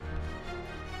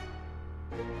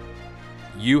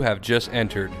You have just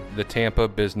entered the Tampa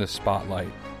Business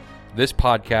Spotlight. This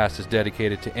podcast is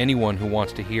dedicated to anyone who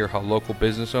wants to hear how local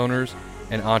business owners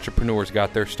and entrepreneurs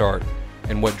got their start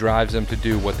and what drives them to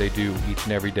do what they do each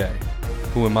and every day.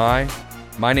 Who am I?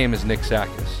 My name is Nick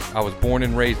Sakis. I was born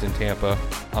and raised in Tampa.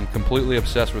 I'm completely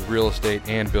obsessed with real estate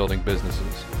and building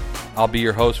businesses. I'll be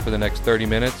your host for the next 30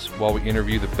 minutes while we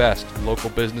interview the best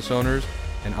local business owners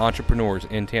and entrepreneurs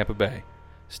in Tampa Bay.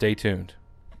 Stay tuned.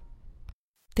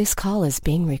 This call is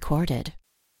being recorded.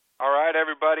 All right,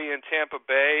 everybody in Tampa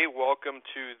Bay, welcome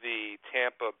to the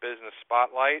Tampa Business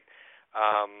Spotlight.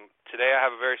 Today I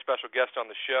have a very special guest on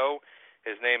the show.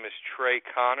 His name is Trey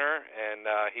Conner, and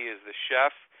he is the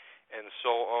chef and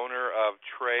sole owner of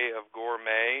Trey of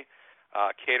Gourmet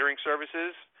Catering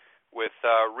Services.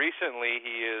 Recently,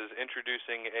 he is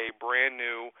introducing a brand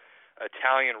new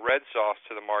Italian red sauce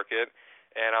to the market,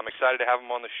 and I'm excited to have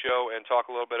him on the show and talk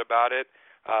a little bit about it.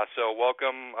 So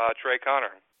welcome, Trey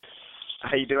Conner.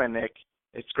 How you doing, Nick?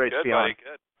 It's great to be on.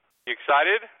 Good. You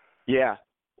excited? Yeah.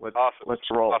 Awesome. Let's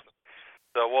roll. Awesome.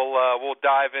 So we'll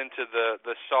dive into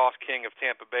the sauce king of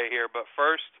Tampa Bay here. But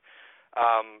first,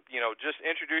 just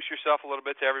introduce yourself a little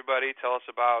bit to everybody. Tell us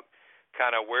about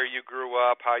kind of where you grew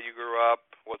up, how you grew up,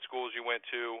 what schools you went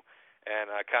to,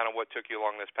 and kind of what took you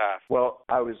along this path. Well,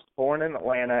 I was born in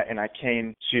Atlanta, and I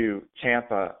came to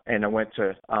Tampa, and I went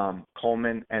to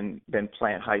Coleman and then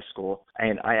Plant High School.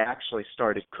 And I actually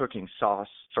started cooking sauce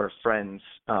for friends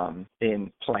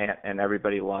in Plant, and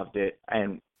everybody loved it.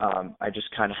 And I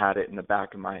just kind of had it in the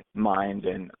back of my mind.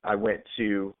 And I went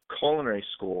to culinary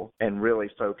school and really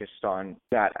focused on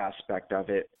that aspect of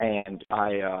it. And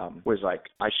I was like,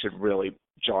 I should really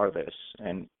jar this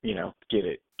and get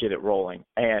it rolling.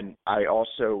 And I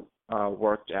also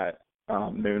worked at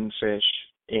Moonfish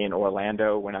in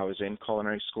Orlando when I was in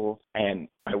culinary school, and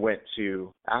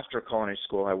after culinary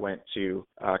school I went to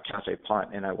Cafe Punt,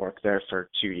 and I worked there for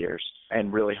 2 years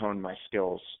and really honed my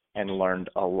skills and learned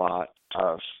a lot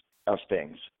of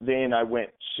things. Then I went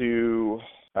to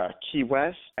Key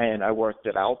West, and I worked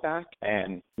at Outback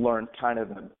and learned kind of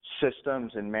the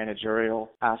systems and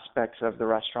managerial aspects of the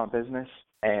restaurant business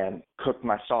and cooked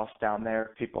my sauce down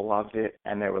there. People loved it,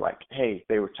 and they were like, hey,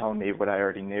 they were telling me what I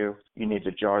already knew. You need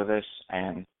to jar this,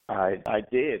 and I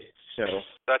did. So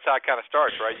that's how it kind of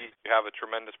starts, right? You have a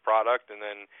tremendous product, and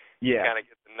then you kind of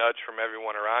get the nudge from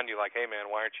everyone around you, like, hey, man,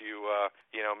 why aren't you,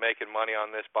 making money on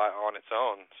this on its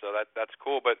own? So that's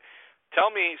cool. But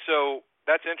tell me, so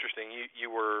that's interesting.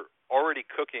 You were already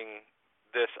cooking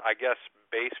this, I guess,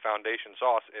 base foundation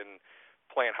sauce in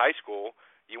Plant High School.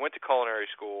 You went to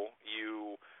culinary school.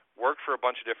 You worked for a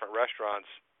bunch of different restaurants.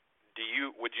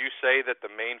 Would you say that the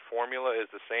main formula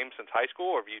is the same since high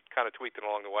school, or have you kind of tweaked it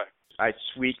along the way? I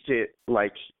tweaked it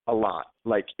like a lot.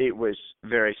 Like it was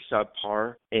very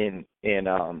subpar in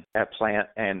at Plant,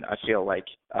 and I feel like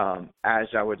as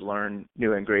I would learn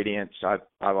new ingredients,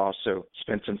 I've also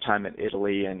spent some time in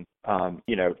Italy and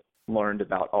learned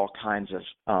about all kinds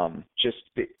of just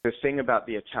the thing about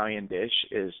the Italian dish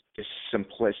is the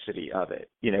simplicity of it.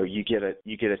 You get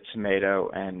a tomato,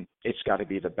 and it's got to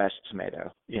be the best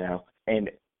tomato, and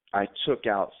I took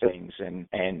out things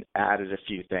and added a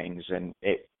few things, and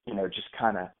it just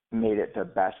kind of made it the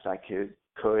best I could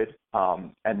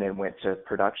and then went to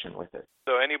production with it.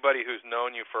 So anybody who's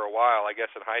known you for a while, I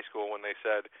guess in high school when they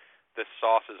said this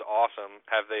sauce is awesome,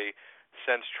 have they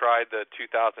since tried the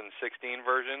 2016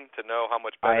 version to know how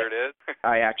much better it is?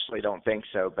 I actually don't think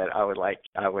so, but I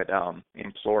would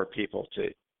implore people to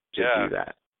do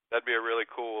that. That'd be a really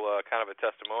cool kind of a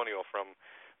testimonial from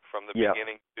the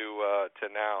beginning to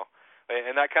now.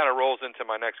 And that kind of rolls into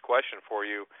my next question for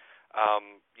you.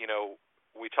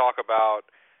 We talk about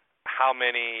how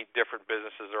many different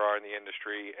businesses there are in the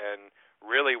industry, and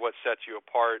really what sets you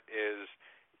apart is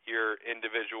your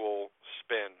individual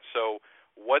spin. So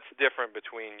what's different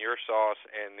between your sauce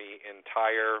and the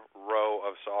entire row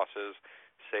of sauces,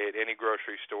 say, at any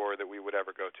grocery store that we would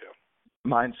ever go to?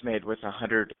 Mine's made with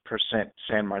 100%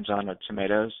 San Marzano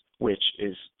tomatoes, which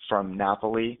is from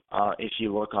Napoli. If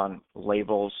you look on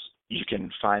labels, you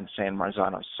can find San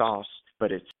Marzano sauce,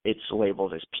 but it's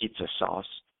labeled as pizza sauce,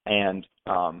 and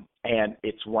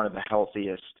it's one of the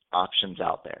healthiest options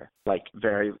out there. Like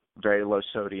very, very low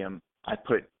sodium. I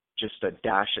put just a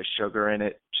dash of sugar in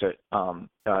it to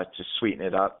sweeten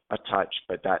it up a touch,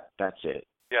 but that's it.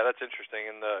 Yeah, that's interesting.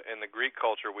 In the Greek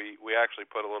culture, we actually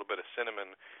put a little bit of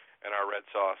cinnamon in our red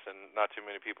sauce, and not too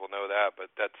many people know that, but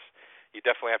you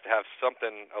definitely have to have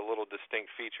something, a little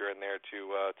distinct feature in there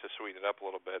to sweeten it up a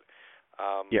little bit.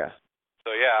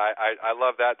 So I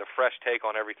love that, the fresh take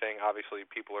on everything. Obviously,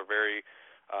 people are very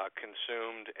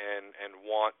consumed and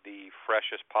want the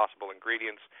freshest possible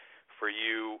ingredients for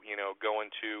you, going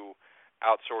to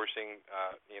outsourcing,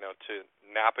 to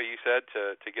Napa, you said,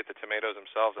 to get the tomatoes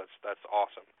themselves. That's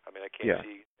awesome. I mean, I can't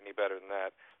see any better than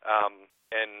that.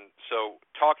 And so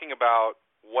talking about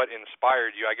what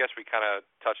inspired you, I guess we kind of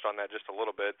touched on that just a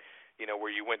little bit,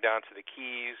 where you went down to the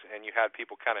Keys and you had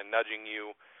people kind of nudging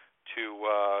you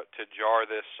to jar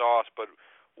this sauce. But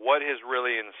what has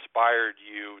really inspired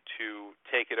you to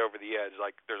take it over the edge?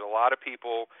 Like, there's a lot of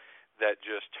people that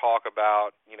just talk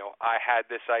about, I had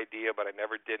this idea, but I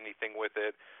never did anything with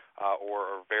it,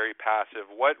 or are very passive.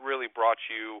 What really brought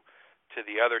you to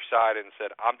the other side and said,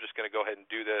 I'm just going to go ahead and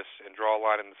do this and draw a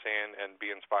line in the sand and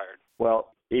be inspired?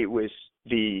 Well, it was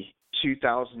the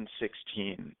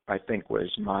 2016, I think,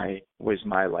 was my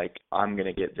like, I'm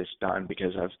going to get this done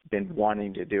because I've been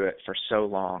wanting to do it for so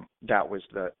long. That was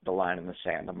the line in the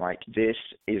sand. I'm like, this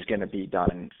is going to be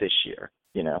done this year,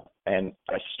 and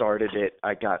I started it.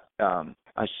 I got,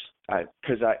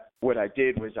 what I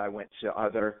did was I went to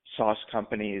other sauce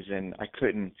companies and I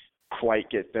couldn't quite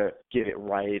get it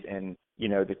right, and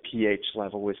the pH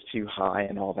level was too high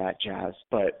and all that jazz.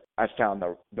 But I found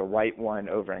the right one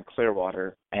over in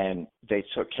Clearwater, and they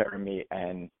took care of me.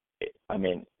 And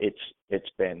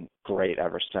it's been great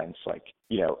ever since. Like,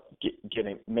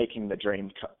 making the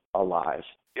dream alive.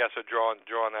 Yeah, so drawing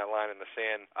that line in the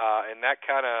sand, and that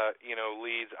kind of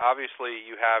leads. Obviously,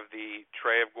 you have the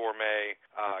Tray of Gourmet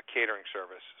catering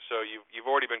service. So you've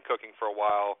already been cooking for a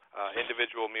while,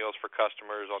 individual meals for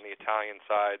customers on the Italian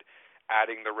side,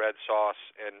 adding the red sauce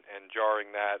and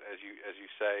jarring that, as you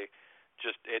say.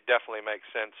 Just, it definitely makes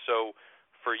sense. So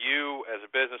for you as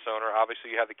a business owner, obviously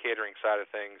you have the catering side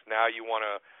of things. Now you want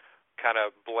to kind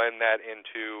of blend that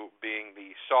into being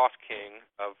the sauce king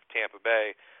of Tampa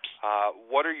Bay.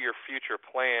 What are your future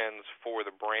plans for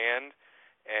the brand?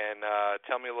 And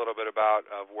tell me a little bit about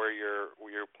where you're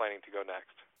planning to go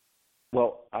next.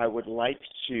 Well, I would like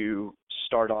to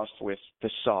start off with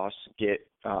the sauce, get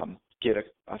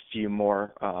a few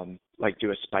more, like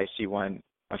do a spicy one,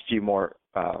 a few more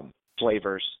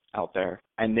flavors out there,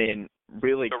 and then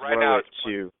really grow it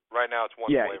to. Right now it's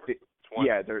one flavor. It's one.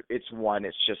 Yeah, it's one.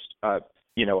 It's just a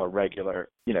regular,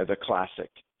 the classic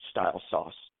style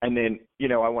sauce. And then,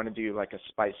 I want to do like a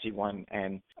spicy one,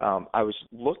 and I was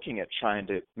looking at trying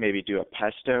to maybe do a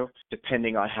pesto,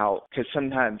 depending on how, because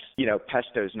sometimes,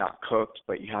 pesto's not cooked,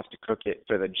 but you have to cook it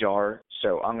for the jar.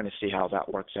 So I'm going to see how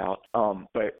that works out.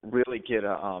 But really get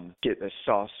the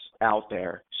sauce out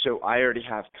there. So I already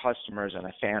have customers and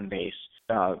a fan base.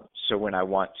 So when I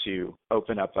want to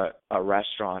open up a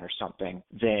restaurant or something,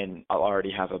 then I'll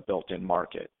already have a built-in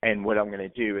market. And what I'm going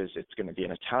to do is it's going to be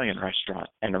an Italian restaurant,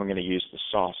 and I'm going to use the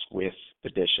sauce with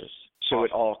the dishes. So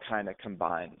it all kind of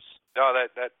combines. No,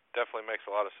 that definitely makes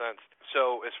a lot of sense.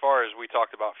 So as far as we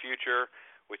talked about future,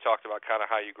 we talked about kind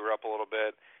of how you grew up a little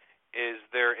bit. Is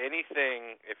there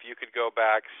anything, if you could go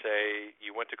back, say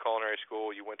you went to culinary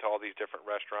school, you went to all these different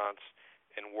restaurants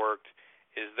and worked,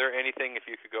 is there anything, if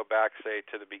you could go back, say,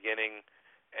 to the beginning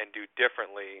and do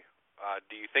differently,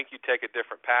 do you think you'd take a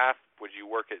different path? Would you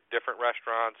work at different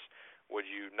restaurants? Would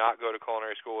you not go to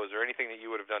culinary school? Is there anything that you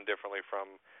would have done differently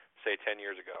from, say, 10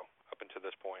 years ago up until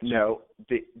this point? No.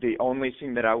 The only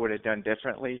thing that I would have done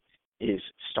differently is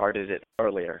started it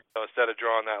earlier. So instead of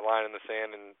drawing that line in the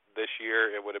sand in this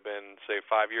year, it would have been, say,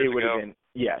 5 years ago? It would have been,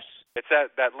 yes. It's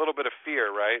that little bit of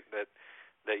fear, right, that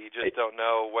you just don't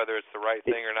know whether it's the right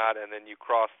thing or not, and then you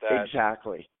cross that.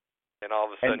 Exactly. And all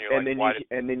of a sudden you're like,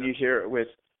 and then you hear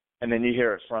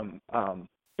it from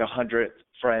the 100th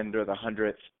friend or the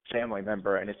 100th family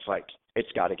member, and it's like,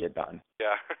 it's got to get done.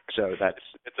 Yeah. So that's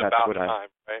about what time,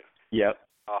 right? Yep.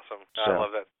 Awesome. I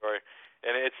love that story.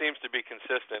 And it seems to be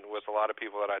consistent with a lot of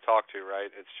people that I talk to,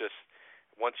 right? It's just,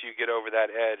 once you get over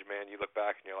that edge, man, you look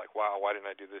back and you're like, wow, why didn't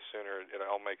I do this sooner? It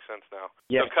all makes sense now.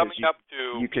 Yeah, so coming up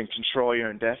to, you can control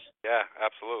your own destiny. Yeah,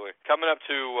 absolutely. Coming up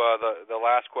to the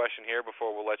last question here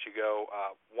before we'll let you go,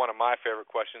 one of my favorite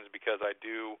questions, because I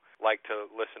do like to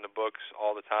listen to books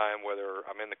all the time, whether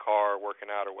I'm in the car, working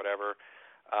out, or whatever.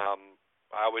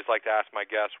 I always like to ask my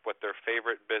guests what their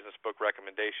favorite business book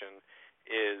recommendation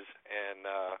is, and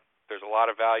there's a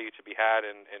lot of value to be had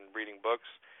in reading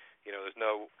books. There's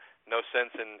no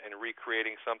sense in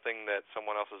recreating something that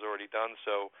someone else has already done.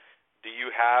 So do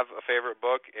you have a favorite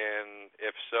book? And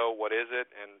if so, what is it?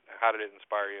 And how did it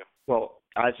inspire you? Well,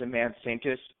 as a man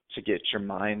thinketh, to get your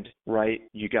mind right,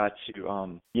 you got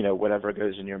to, whatever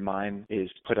goes in your mind is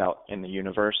put out in the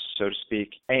universe, so to speak.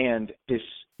 And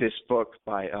this book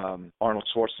by Arnold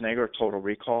Schwarzenegger, Total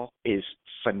Recall, is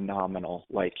phenomenal.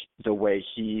 Like, the way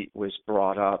he was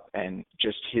brought up and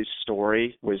just his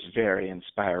story was very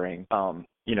inspiring.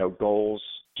 Goals,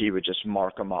 he would just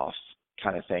mark them off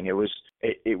kind of thing. It was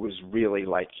really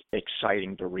like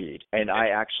exciting to read, and I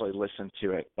actually listened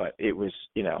to it, but it was,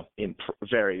 you know,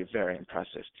 very, very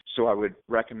impressive. So I would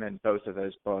recommend both of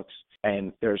those books.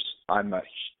 And I'm a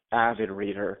avid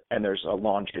reader, and there's a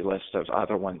laundry list of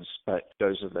other ones, but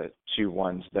those are the two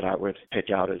ones that I would pick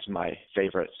out as my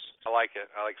favorites. I like it.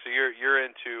 So you're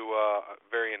into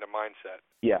very into mindset.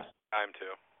 Yeah. I'm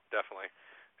too, definitely.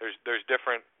 There's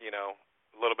different, you know,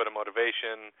 a little bit of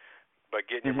motivation, but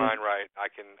getting your mind right, I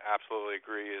can absolutely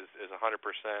agree is 100%,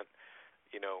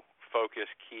 you know, focus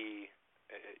key.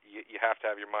 You have to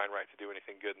have your mind right to do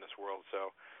anything good in this world.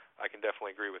 So I can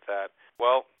definitely agree with that.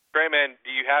 Well, Trey, man,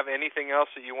 do you have anything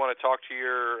else that you want to talk to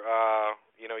your,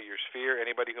 you know, your sphere,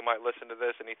 anybody who might listen to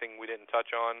this, anything we didn't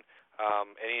touch on,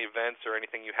 any events or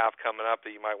anything you have coming up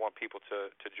that you might want people to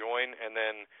join, and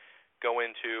then go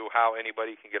into how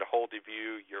anybody can get a hold of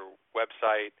you, your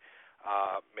website,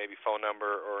 maybe phone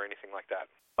number or anything like that?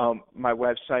 My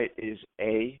website is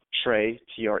Trey, Trey,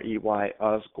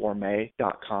 of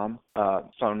gourmet.com.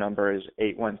 Phone number is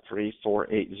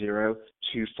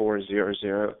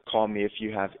 813-480-2400. Call me if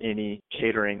you have any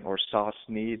catering or sauce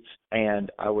needs,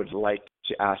 and I would like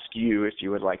to ask you if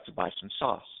you would like to buy some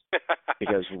sauce.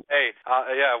 Because hey,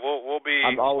 yeah, we'll be.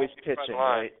 I'm always pitching,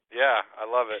 right? Yeah, I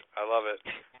love it. I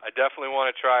definitely want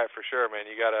to try it for sure, man.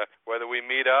 You gotta, whether we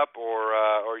meet up or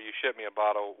you ship me a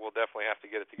bottle, we'll definitely have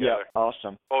to get it together. Yeah,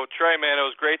 awesome. Well, Trey, man, it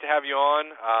was great to have you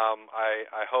on.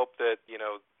 I hope that, you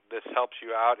know, this helps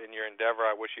you out in your endeavor.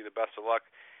 I wish you the best of luck.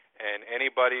 And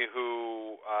anybody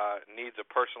who needs a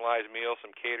personalized meal,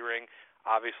 some catering,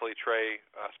 obviously Trey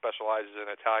specializes in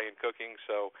Italian cooking,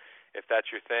 so if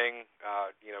that's your thing,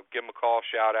 you know, give him a call,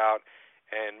 shout out.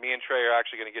 And me and Trey are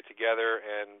actually going to get together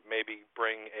and maybe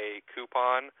bring a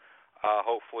coupon,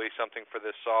 hopefully something for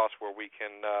this sauce where we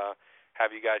can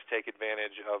have you guys take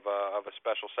advantage of a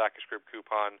special Sack Script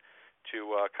coupon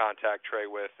to contact Trey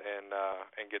with and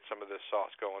get some of this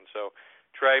sauce going. So,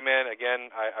 Trey, man,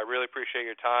 again, I really appreciate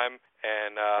your time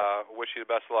and wish you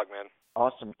the best of luck, man.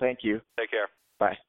 Awesome. Thank you. Take care. Bye.